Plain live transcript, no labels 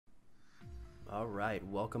All right,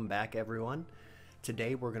 welcome back everyone.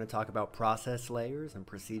 Today we're going to talk about process layers and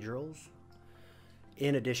procedurals.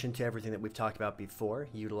 In addition to everything that we've talked about before,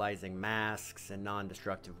 utilizing masks and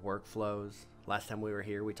non-destructive workflows. Last time we were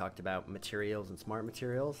here, we talked about materials and smart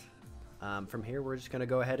materials. From here, we're just going to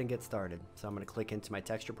go ahead and get started. So I'm going to click into my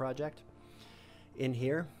texture project. In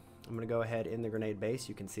here, I'm going to go ahead in the grenade base.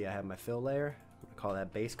 You can see I have my fill layer. I'm going to call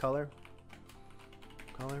that base color.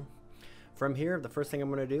 From here, the first thing I'm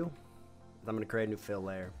going to do is I'm going to create a new fill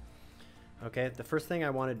layer. Okay, the first thing I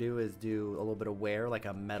want to do is do a little bit of wear, like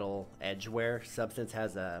a metal edge wear. Substance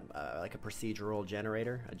has like a procedural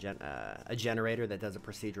generator, a generator that does a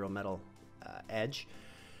procedural metal edge.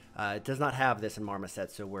 It does not have this in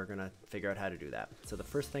Marmoset, so we're going to figure out how to do that. So the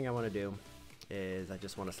first thing I want to do is I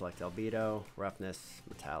just want to select albedo, roughness,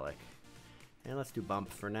 metallic, and let's do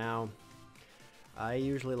bump for now. I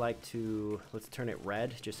usually like to, let's turn it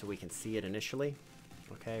red just so we can see it initially.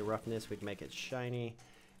 Okay, roughness, we can make it shiny,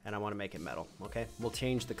 and I want to make it metal. Okay, we'll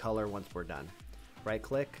change the color once we're done. Right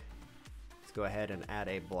click, let's go ahead and add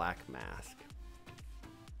a black mask.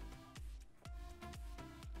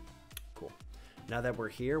 Cool. Now that we're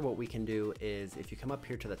here, what we can do is if you come up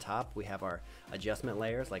here to the top, we have our adjustment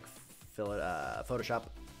layers, like Photoshop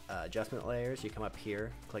adjustment layers. You come up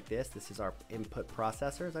here, click this. This is our input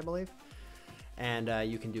processors, I believe. And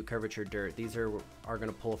you can do curvature dirt. These are going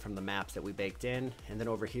to pull from the maps that we baked in. And then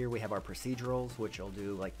over here we have our procedurals, which will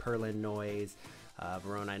do like Perlin noise,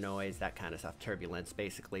 Voronoi noise, that kind of stuff. Turbulence,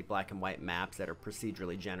 basically black and white maps that are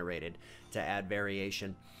procedurally generated to add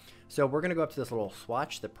variation. So we're going to go up to this little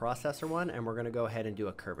swatch, the processor one, and we're going to go ahead and do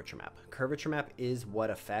a curvature map. Curvature map is what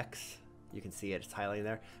affects, you can see it's highlighting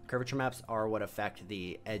there. Curvature maps are what affect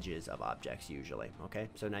the edges of objects usually. Okay,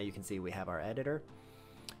 so now you can see we have our editor.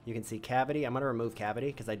 You can see cavity. I'm going to remove cavity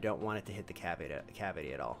because I don't want it to hit the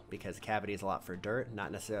cavity at all, because cavity is a lot for dirt,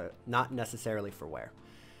 not necessarily for wear.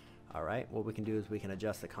 All right, what we can do is we can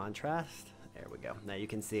adjust the contrast. There we go. Now you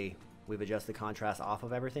can see we've adjusted the contrast off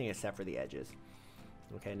of everything except for the edges.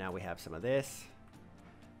 Okay, now we have some of this.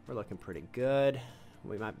 We're looking pretty good.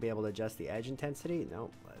 We might be able to adjust the edge intensity.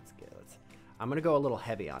 Nope, I'm going to go a little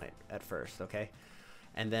heavy on it at first, okay?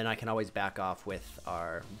 And then I can always back off with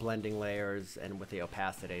our blending layers and with the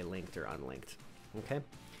opacity linked or unlinked. Okay,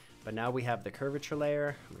 but now we have the curvature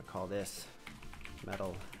layer. I'm going to call this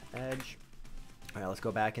metal edge. All right, let's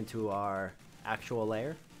go back into our actual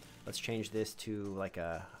layer. Let's change this to like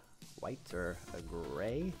a white or a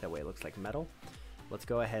gray. That way it looks like metal. Let's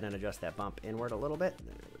go ahead and adjust that bump inward a little bit.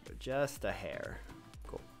 Just a hair.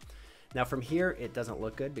 Cool. Now from here, it doesn't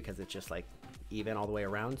look good because it's just like even all the way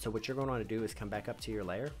around. So what you're going to want to do is come back up to your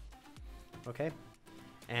layer. Okay,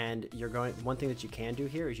 and one thing that you can do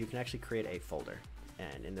here is you can actually create a folder,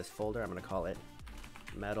 and in this folder I'm going to call it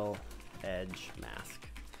metal edge mask.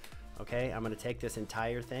 Okay, I'm going to take this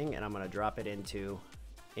entire thing and I'm going to drop it into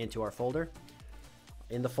our folder.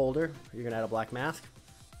 In the folder you're going to add a black mask,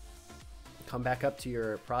 come back up to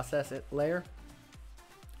your process layer,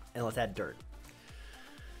 and let's add dirt.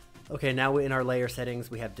 Okay, now in our layer settings,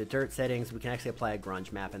 we have the dirt settings. We can actually apply a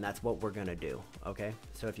grunge map, and that's what we're gonna do, okay?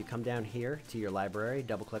 So if you come down here to your library,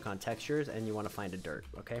 double click on textures, and you wanna find a dirt,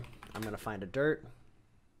 okay? I'm gonna find a dirt.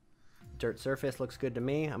 Dirt surface looks good to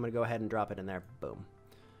me. I'm gonna go ahead and drop it in there, boom.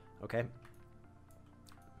 Okay.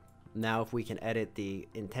 Now if we can edit the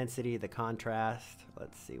intensity, the contrast,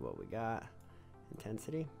 let's see what we got.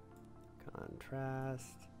 Intensity,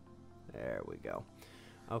 contrast, there we go.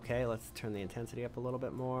 Okay, let's turn the intensity up a little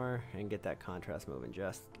bit more and get that contrast moving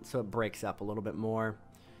just so it breaks up a little bit more.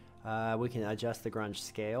 We can adjust the grunge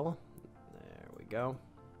scale. There we go.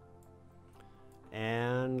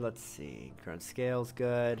 And let's see, grunge scale's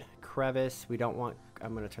good. Crevice, we don't want,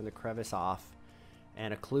 I'm going to turn the crevice off.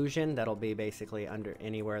 And occlusion, that'll be basically under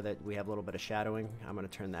anywhere that we have a little bit of shadowing. I'm going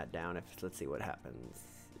to turn that down. Let's see what happens.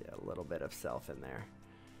 Yeah, a little bit of self in there.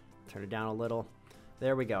 Turn it down a little.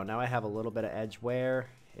 There we go. Now I have a little bit of edge wear.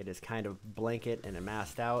 It is kind of blanket and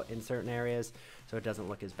masked out in certain areas, so it doesn't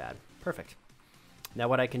look as bad. Perfect. Now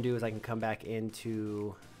what I can do is I can come back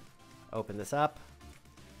into, open this up,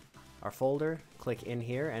 our folder, click in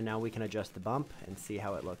here, and now we can adjust the bump and see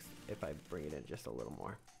how it looks if I bring it in just a little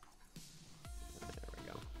more. There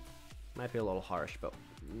we go. Might be a little harsh, but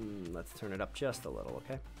let's turn it up just a little,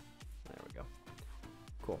 okay? There we go.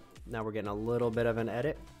 Cool. Now we're getting a little bit of an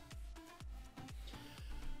edit.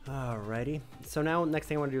 Alrighty, so now next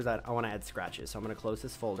thing I want to do is I want to add scratches. So I'm going to close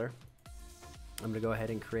this folder. I'm going to go ahead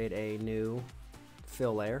and create a new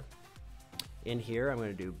fill layer. In here I'm going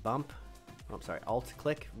to do bump. Oh, I'm sorry, alt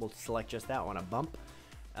click. We'll select just that one, a bump.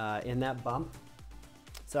 In that bump,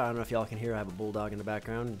 so I don't know if y'all can hear, I have a bulldog in the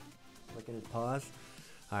background licking his paws.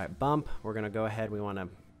 All right, bump. We're gonna go ahead. We want to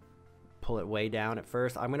pull it way down at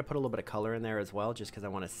first. I'm gonna put a little bit of color in there as well, just because I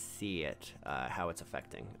want to see it, how it's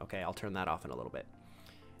affecting. Okay, I'll turn that off in a little bit,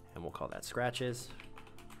 and we'll call that scratches.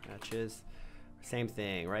 Scratches. Same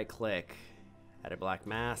thing. Right click, add a black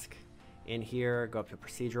mask. In here, go up to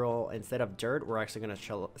procedural. Instead of dirt, we're actually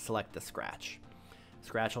gonna select the scratch.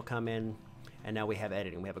 Scratch will come in, and now we have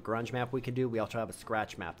editing. We have a grunge map we can do. We also have a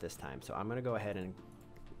scratch map this time. So I'm gonna go ahead and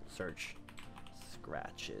search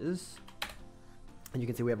scratches, and you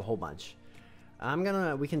can see we have a whole bunch.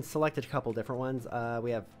 We can select a couple different ones.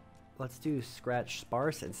 Let's do scratch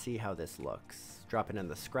sparse and see how this looks. Drop it in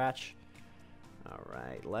the scratch. All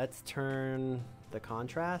right, let's turn the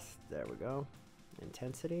contrast. There we go.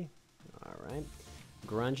 Intensity. All right.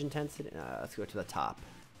 Grunge intensity. Let's go to the top.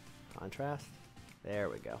 Contrast. There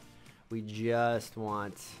we go. We just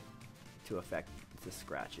want to affect the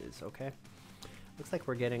scratches. Okay. Looks like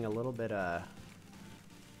we're getting a little bit of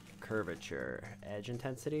curvature. Edge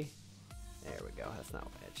intensity. There we go. That's not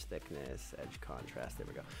edge thickness, edge contrast. There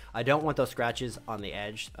we go. I don't want those scratches on the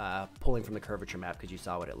edge pulling from the curvature map, because you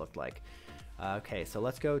saw what it looked like. Okay, so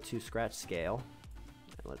let's go to scratch scale,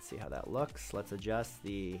 and let's see how that looks. Let's adjust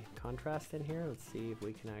the contrast in here. Let's see if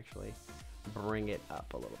we can actually bring it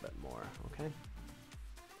up a little bit more. Okay.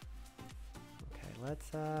 Okay,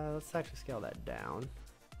 let's actually scale that down.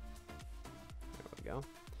 There we go.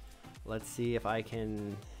 Let's see if I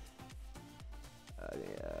can.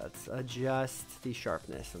 Yeah, let's adjust the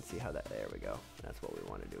sharpness and see how that. There we go. That's what we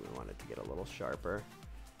want to do. We want it to get a little sharper.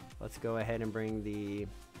 Let's go ahead and bring the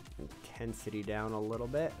intensity down a little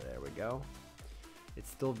bit. There we go. It's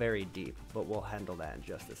still very deep, but we'll handle that in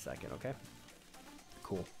just a second. Okay.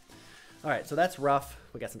 Cool. All right, so that's rough.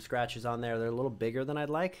 We got some scratches on there. They're a little bigger than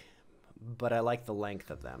I'd like, but I like the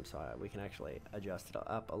length of them, so we can actually adjust it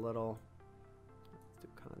up a little. Let's do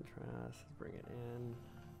contrast. Bring it in.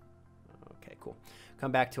 Okay, cool.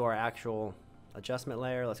 Come back to our actual adjustment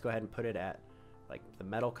layer. Let's go ahead and put it at like the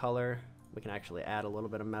metal color. We can actually add a little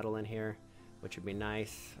bit of metal in here, which would be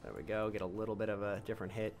nice. There we go. Get a little bit of a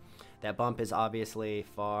different hit. That bump is obviously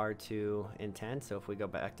far too intense. So if we go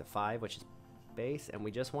back to 5, which is base, and we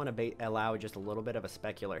just want to allow just a little bit of a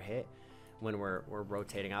specular hit when we're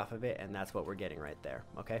rotating off of it, and that's what we're getting right there.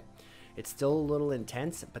 Okay. It's still a little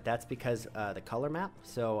intense, but that's because the color map.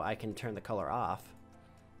 So I can turn the color off.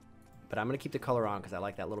 But I'm going to keep the color on because I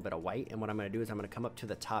like that little bit of white. And what I'm going to do is I'm going to come up to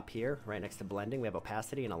the top here, right next to blending. We have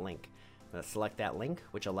opacity and a link. I'm going to select that link,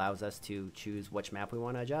 which allows us to choose which map we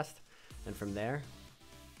want to adjust. And from there,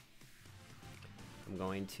 I'm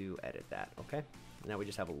going to edit that. Okay. Now we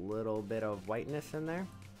just have a little bit of whiteness in there,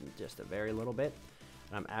 just a very little bit.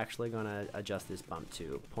 And I'm actually going to adjust this bump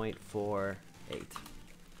to 0.48.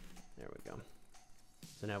 There we go.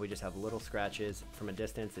 So now we just have little scratches from a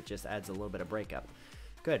distance. It just adds a little bit of breakup.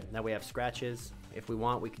 Good. Now we have scratches. If we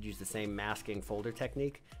want, we could use the same masking folder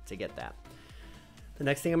technique to get that. The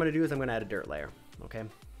next thing I'm going to do is I'm going to add a dirt layer. Okay.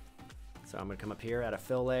 So I'm going to come up here, add a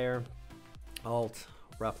fill layer, alt,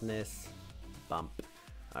 roughness, bump.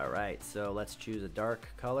 All right. So let's choose a dark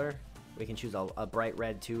color. We can choose a bright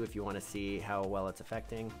red too if you want to see how well it's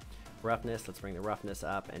affecting. Roughness. Let's bring the roughness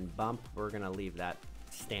up, and bump. We're going to leave that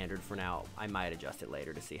standard for now. I might adjust it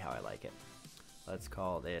later to see how I like it. Let's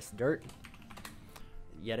call this dirt.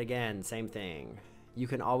 Yet again, same thing. You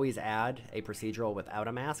can always add a procedural without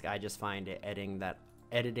a mask. I just find it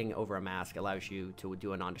editing over a mask allows you to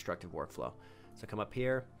do a non-destructive workflow. So come up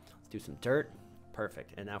here, let's do some dirt.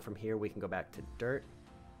 Perfect. And now from here we can go back to dirt.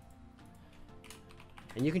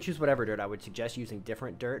 And you can choose whatever dirt. I would suggest using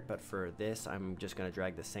different dirt, but for this I'm just going to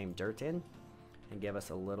drag the same dirt in and give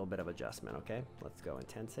us a little bit of adjustment. Okay, let's go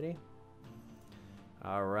intensity.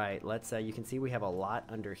 All right, let's you can see we have a lot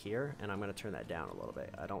under here, and I'm going to turn that down a little bit.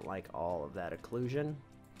 I don't like all of that occlusion.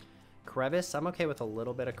 Crevice, I'm okay with a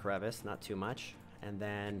little bit of crevice, not too much. And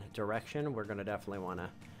then direction, we're going to definitely want to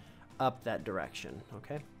up that direction.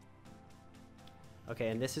 Okay. Okay,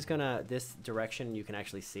 and this direction you can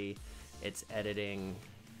actually see it's editing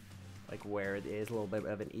like where it is a little bit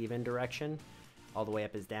of an even direction. All the way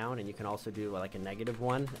up is down, and you can also do like a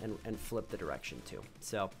 -1 and flip the direction too.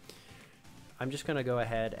 So I'm just going to go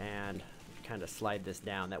ahead and kind of slide this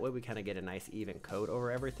down. That way we kind of get a nice even coat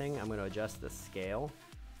over everything. I'm going to adjust the scale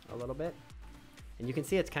a little bit. And you can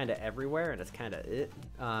see it's kind of everywhere, and it's kind of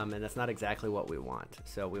and that's not exactly what we want.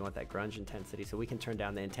 So we want that grunge intensity. So we can turn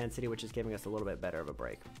down the intensity, which is giving us a little bit better of a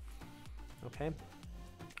break. Okay.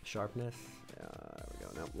 Sharpness. There we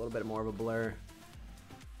go. Now a little bit more of a blur.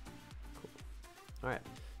 Cool. All right.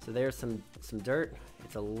 So there's some dirt.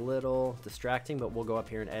 It's a little distracting, but we'll go up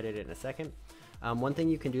here and edit it in a second. One thing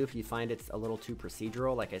you can do if you find it's a little too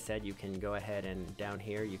procedural, like I said, you can go ahead and down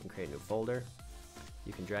here you can create a new folder.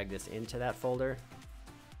 You can drag this into that folder.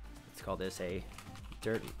 Let's call this a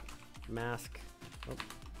dirt mask. Oh,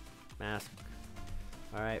 mask.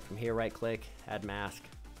 All right, from here right click, add mask,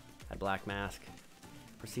 add black mask,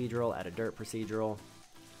 procedural, add a dirt procedural.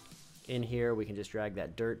 In here we can just drag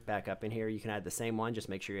that dirt back up in here. You can add the same one, just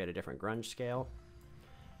make sure you add a different grunge scale.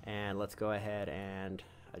 And let's go ahead and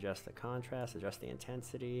adjust the contrast, adjust the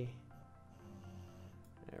intensity.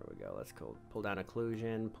 There we go. Let's go pull down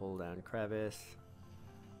occlusion, pull down crevice,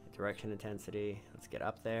 direction intensity. Let's get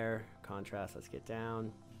up there. Contrast, let's get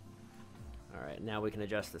down. All right, now we can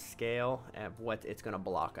adjust the scale of what it's going to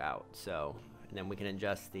block out. So, and then we can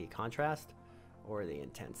adjust the contrast or the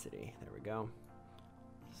intensity. There we go.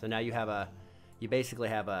 So now you basically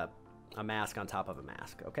have a mask on top of a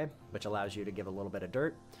mask, okay? Which allows you to give a little bit of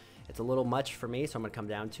dirt. It's a little much for me, so I'm gonna come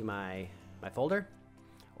down to my folder,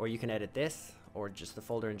 or you can edit this, or just the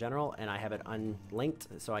folder in general, and I have it unlinked,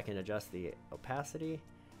 so I can adjust the opacity,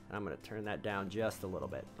 and I'm gonna turn that down just a little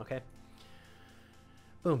bit, okay?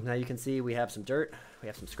 Boom, now you can see we have some dirt, we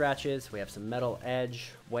have some scratches, we have some metal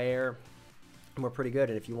edge, wear, and we're pretty good.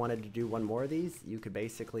 And if you wanted to do one more of these, you could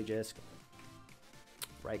basically just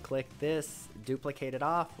right click this, duplicate it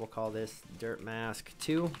off. We'll call this dirt mask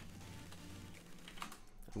 2.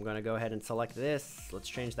 I'm gonna go ahead and select this. Let's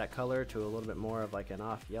change that color to a little bit more of like an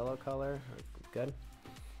off yellow color. Good.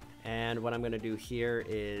 And what I'm gonna do here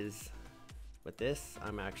is with this,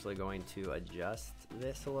 I'm actually going to adjust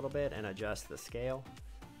this a little bit and adjust the scale.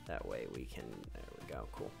 That way we can, there we go,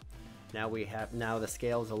 cool. Now the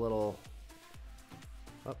scale's a little,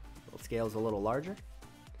 the scale's a little larger.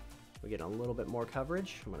 We get a little bit more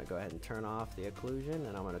coverage. I'm gonna go ahead and turn off the occlusion,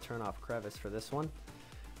 and I'm gonna turn off crevice for this one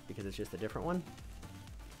because it's just a different one.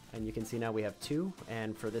 And you can see now we have 2,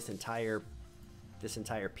 and for this entire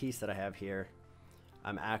piece that I have here,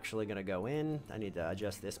 I'm actually gonna go in. I need to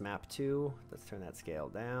adjust this map too. Let's turn that scale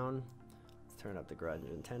down. Let's turn up the grunge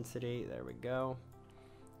intensity. There we go.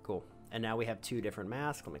 Cool. And now we have 2 different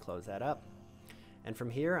masks. Let me close that up. And from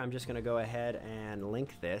here, I'm just gonna go ahead and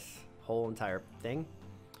link this whole entire thing.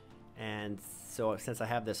 And so since I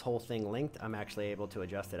have this whole thing linked, I'm actually able to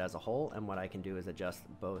adjust it as a whole. And what I can do is adjust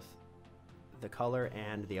both the color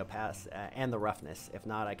and the opacity and the roughness. If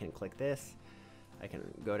not, I can click this. I can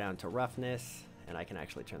go down to roughness, and I can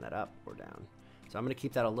actually turn that up or down. So I'm going to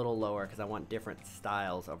keep that a little lower because I want different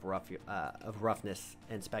styles of roughness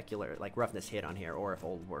and specular, like roughness hit on here, or if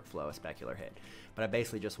old workflow, a specular hit. But I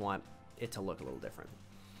basically just want it to look a little different.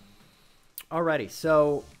 Alrighty,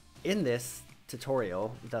 so in this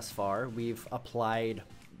tutorial thus far, we've applied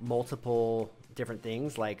multiple different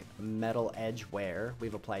things like metal edge wear.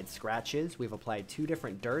 We've applied scratches. We've applied 2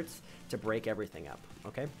 different dirts to break everything up,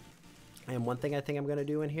 okay? And one thing I think I'm going to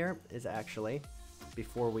do in here is actually,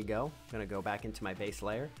 before we go, I'm going to go back into my base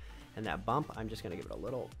layer, and that bump, I'm just going to give it a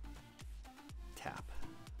little tap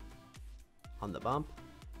on the bump.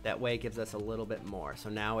 That way it gives us a little bit more. So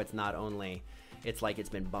now it's not only, it's like it's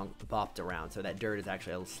been bopped around, so that dirt is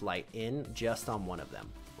actually a slight in just on one of them,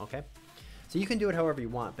 okay? So you can do it however you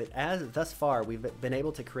want, but thus far, we've been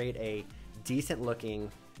able to create a decent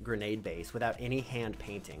looking grenade base without any hand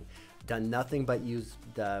painting. Done nothing but use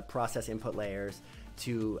the process input layers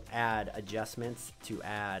to add adjustments, to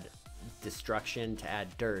add destruction, to add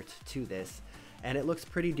dirt to this. And it looks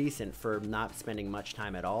pretty decent for not spending much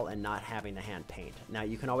time at all and not having to hand paint. Now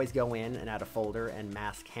you can always go in and add a folder and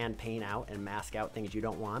hand paint out and mask out things you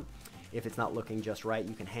don't want. If it's not looking just right,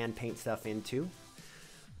 you can hand paint stuff in too.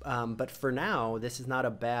 But for now, this is not a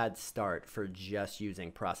bad start for just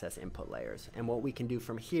using process input layers. And what we can do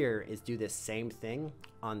from here is do this same thing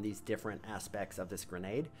on these different aspects of this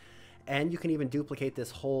grenade. And you can even duplicate this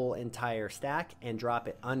whole entire stack and drop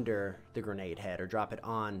it under the grenade head or drop it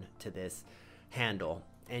on to this handle.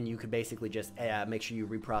 And you could basically just make sure you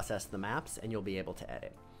reprocess the maps and you'll be able to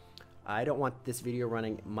edit. I don't want this video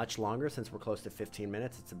running much longer since we're close to 15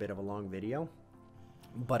 minutes. It's a bit of a long video,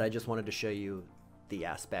 but I just wanted to show you the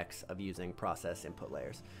aspects of using process input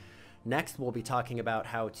layers. Next, we'll be talking about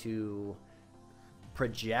how to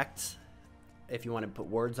project if you want to put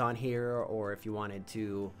words on here, or if you wanted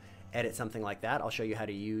to edit something like that. I'll show you how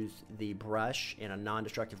to use the brush in a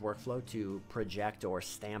non-destructive workflow to project or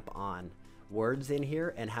stamp on words in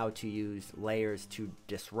here, and how to use layers to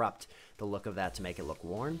disrupt the look of that to make it look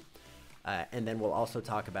worn. And then we'll also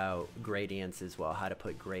talk about gradients as well, how to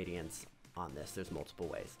put gradients on this. There's multiple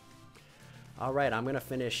ways. All right, I'm going to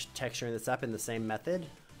finish texturing this up in the same method.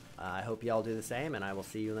 I hope you all do the same, and I will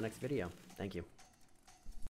see you in the next video. Thank you.